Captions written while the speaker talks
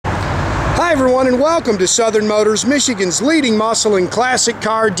Hi everyone, and welcome to Southern Motors, Michigan's leading muscle and classic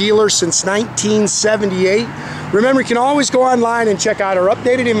car dealer since 1978. Remember, you can always go online and check out our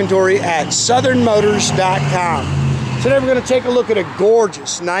updated inventory at southernmotors.com. Today we're going to take a look at a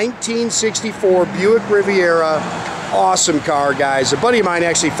gorgeous 1964 Buick Riviera. Awesome car, guys. A buddy of mine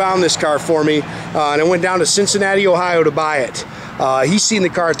actually found this car for me, and I went down to Cincinnati, Ohio to buy it. He's seen the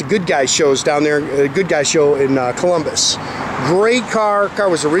car at the Good Guys shows down there, Good Guys show in Columbus. Great car. Car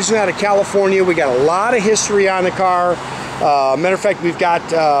was originally out of California. We got a lot of history on the car. Matter of fact, we've got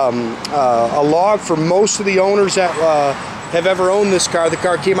a log for most of the owners that have ever owned this car. The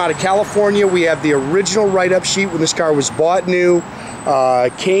car came out of California. We have the original write-up sheet when this car was bought new.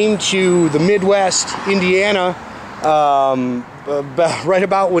 Came to the Midwest, Indiana, right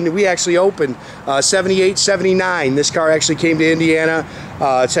about when we actually opened, 78, 79. This car actually came to Indiana.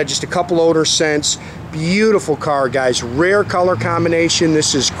 It's had just a couple owners since. Beautiful car, guys. Rare color combination.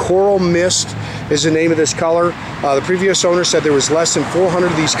 This is Coral Mist is the name of this color. The previous owner said there was less than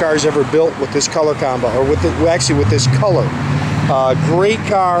 400 of these cars ever built with this color combo, or with actually with this color. Great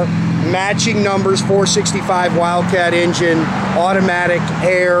car. Matching numbers, 465 Wildcat engine, automatic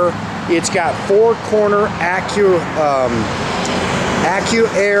air. It's got four-corner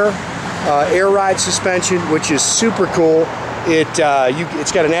Accuair Air Ride suspension, which is super cool.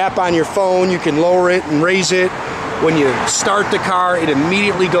 It's got an app on your phone. You can lower it and raise it. When you start the car, it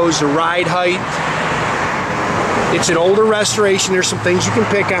immediately goes to ride height. It's an older restoration. There's some things you can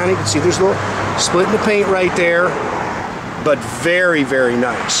pick on. You can see there's a little split in the paint right there, but very, very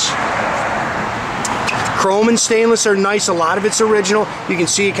nice. Chrome and stainless are nice. A lot of it's original. You can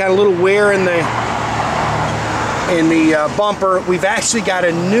see kind of a little wear in the bumper. We've actually got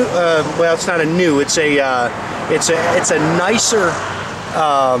a new. Well, it's not a new. It's a nicer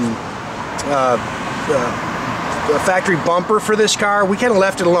factory bumper for this car. We kind of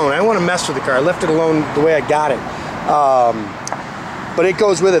left it alone. I don't want to mess with the car. I left it alone the way I got it. But it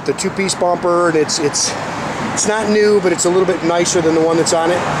goes with it. The two-piece bumper, and it's not new, but it's a little bit nicer than the one that's on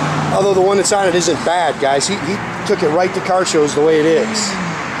it. Although the one that's on it isn't bad, guys. He took it right to car shows the way it is.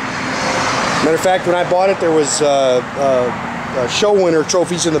 Matter of fact, when I bought it, there was show winner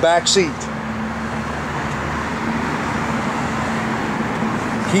trophies in the back seat.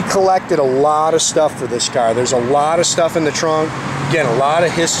 He collected a lot of stuff for this car. There's a lot of stuff in the trunk. Again, a lot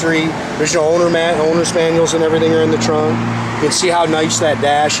of history. There's no owner's manuals and everything are in the trunk. You can see how nice that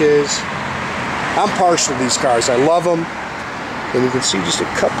dash is. I'm partial to these cars. I love them. And you can see just a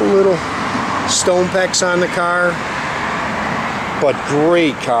couple little stone pecks on the car. But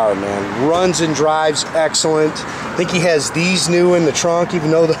great car, man. Runs and drives excellent. I think he has these new in the trunk,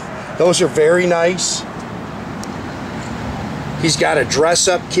 even though those are very nice. He's got a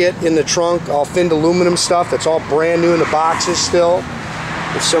dress-up kit in the trunk, all finned aluminum stuff. That's all brand new in the boxes still.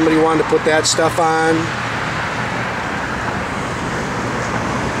 If somebody wanted to put that stuff on.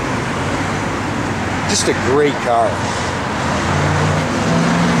 Just a great car.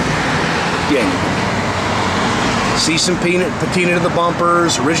 Yeah. See some patina to the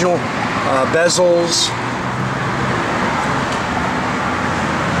bumpers, original bezels.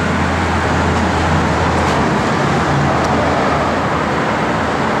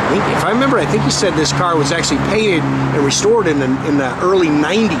 If I remember, I think he said this car was actually painted and restored in the early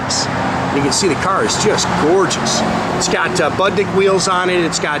 90s. You can see the car is just gorgeous. It's got Budnik wheels on it.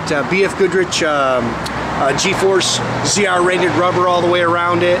 It's got BF Goodrich G-Force ZR rated rubber all the way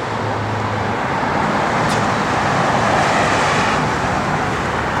around it.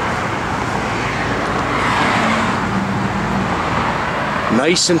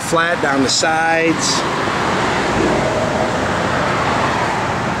 Nice and flat down the sides.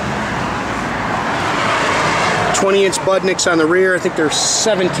 .20-inch Budniks on the rear. I think they're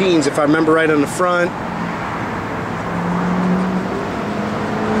 17s if I remember right on the front.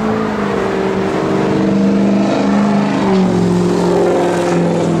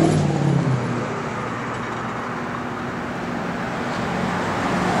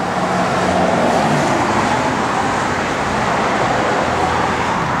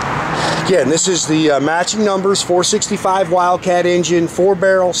 Again, this is the matching numbers, 465 Wildcat engine,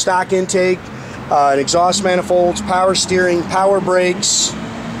 4-barrel stock intake, an exhaust manifolds, power steering, power brakes,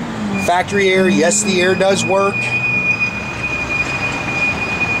 factory air. Yes, the air does work.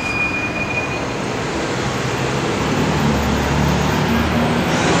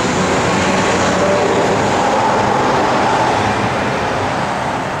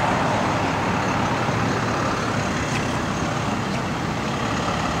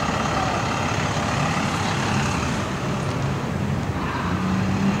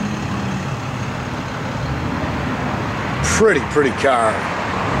 Pretty car.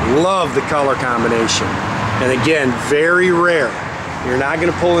 Love the color combination. And again, very rare. You're not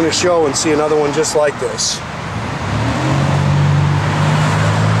going to pull in a show and see another one just like this.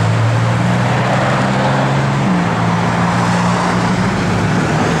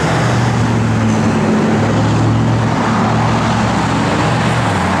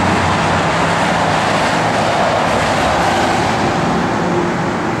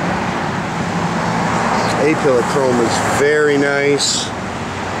 A-pillar chrome is very nice. You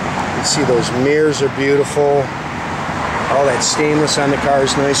can see those mirrors are beautiful. All that stainless on the car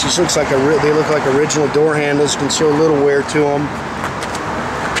is nice. These looks like they look like original door handles. You can show a little wear to them.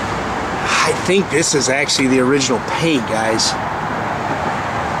 I think this is actually the original paint, guys.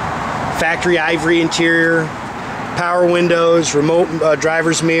 Factory ivory interior, power windows, remote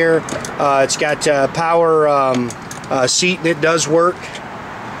driver's mirror. It's got power seat, and it does work.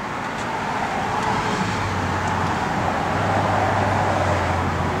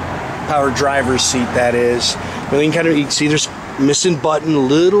 Power driver's seat, that is. But you can see there's missing button,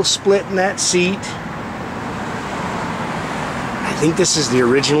 little split in that seat. I think this is the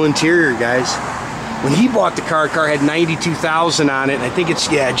original interior, guys. When he bought the car had 92,000 on it, and I think it's,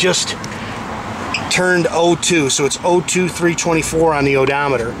 yeah, just turned 02, so it's 02324 on the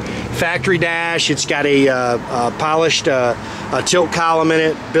odometer. Factory dash, it's got a polished tilt column in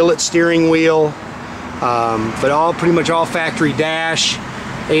it, billet steering wheel, but pretty much all factory dash.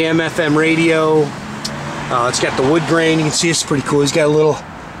 AM, FM radio. It's got the wood grain. You can see it's pretty cool. He's got a little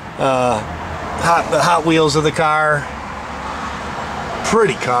Hot Wheels of the car.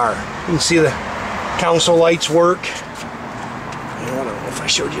 Pretty car. You can see the console lights work. I don't know if I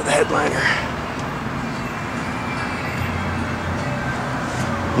showed you the headliner.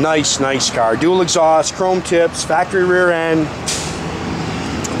 Nice car. Dual exhaust, chrome tips, factory rear end.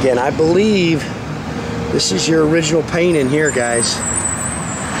 Again, I believe this is your original paint in here, guys.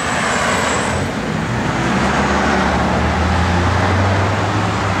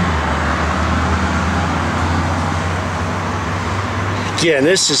 Again,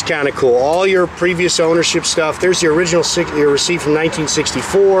 this is kind of cool. All your previous ownership stuff. There's the original your receipt from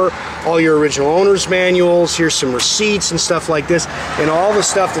 1964. All your original owner's manuals. Here's some receipts and stuff like this, and all the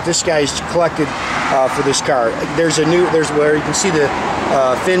stuff that this guy's collected for this car. There's where you can see the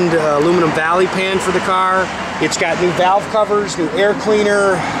finned aluminum valley pan for the car. It's got new valve covers, new air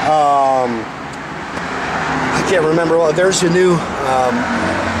cleaner. I can't remember. Well, there's a new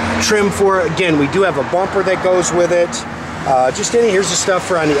trim for it. Again, we do have a bumper that goes with it. Here's the stuff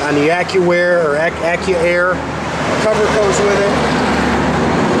for on the Accuair or Accuair. Cover goes with it.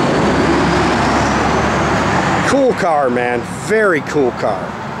 Cool car, man. Very cool car.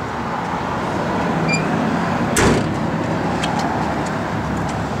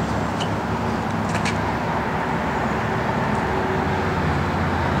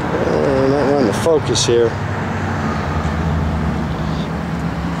 Not on the focus here.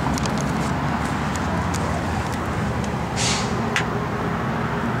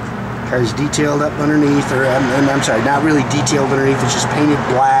 Car's detailed up underneath, or I'm sorry, not really detailed underneath, it's just painted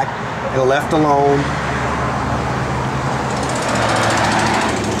black and left alone.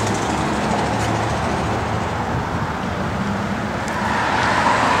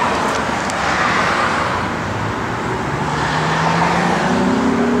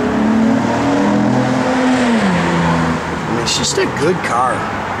 I mean, it's just a good car.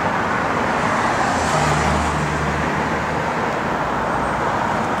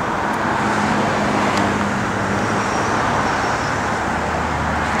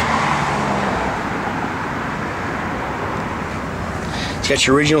 Got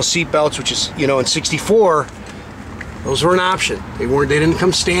your original seat belts, which is, you know, in '64, those were an option. They didn't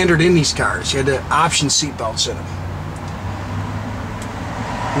come standard in these cars. You had the option seat belts in them.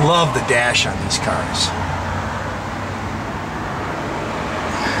 Love the dash on these cars.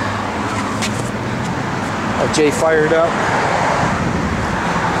 Oh, Jay fired up.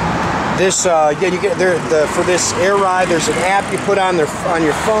 This, yeah, you get for this Air Ride. There's an app you put on your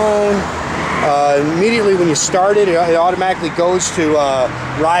phone. Immediately when you start it, it automatically goes to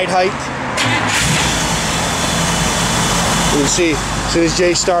ride height. You can see, as soon as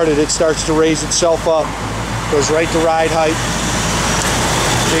Jay started, it starts to raise itself up. Goes right to ride height.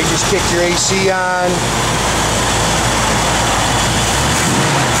 Jay just kicked your AC on.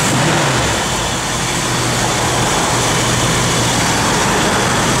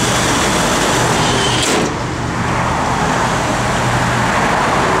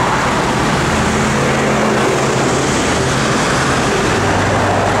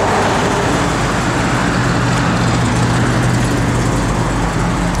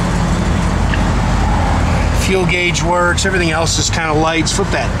 Fuel gauge works. Everything else is kind of lights. Flip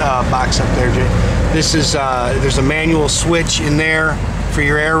that box up there, Jay. This is, there's a manual switch in there for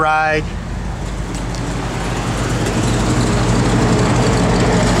your air ride.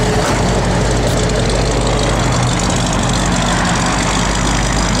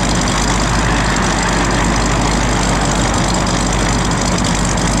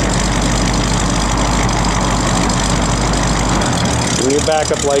 And your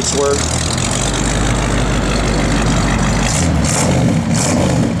backup lights work.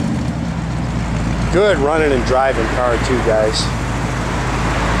 Good running and driving car too, guys.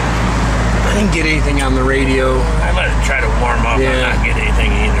 I didn't get anything on the radio. I let it try to warm up and not get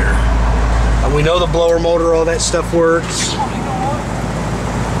anything either. And we know the blower motor, all that stuff works.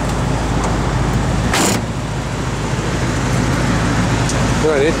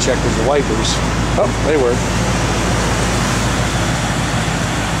 What I did check was the wipers. Oh, they work.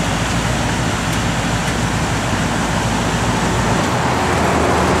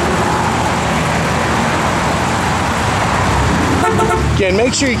 Again,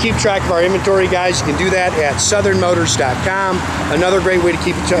 make sure you keep track of our inventory, guys. You can do that at southernmotors.com. Another great way to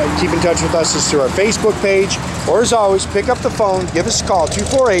keep in touch with us is through our Facebook page. Or as always, pick up the phone, give us a call,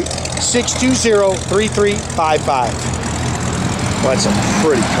 248-620-3355. Well, that's a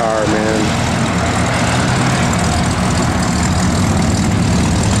pretty car, man.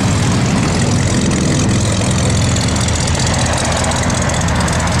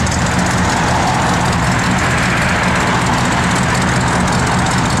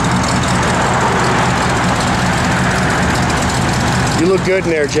 You look good in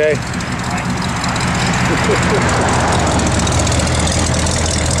there, Jay.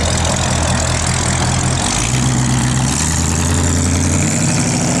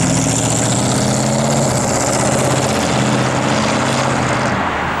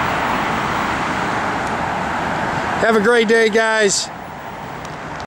 Have a great day, guys.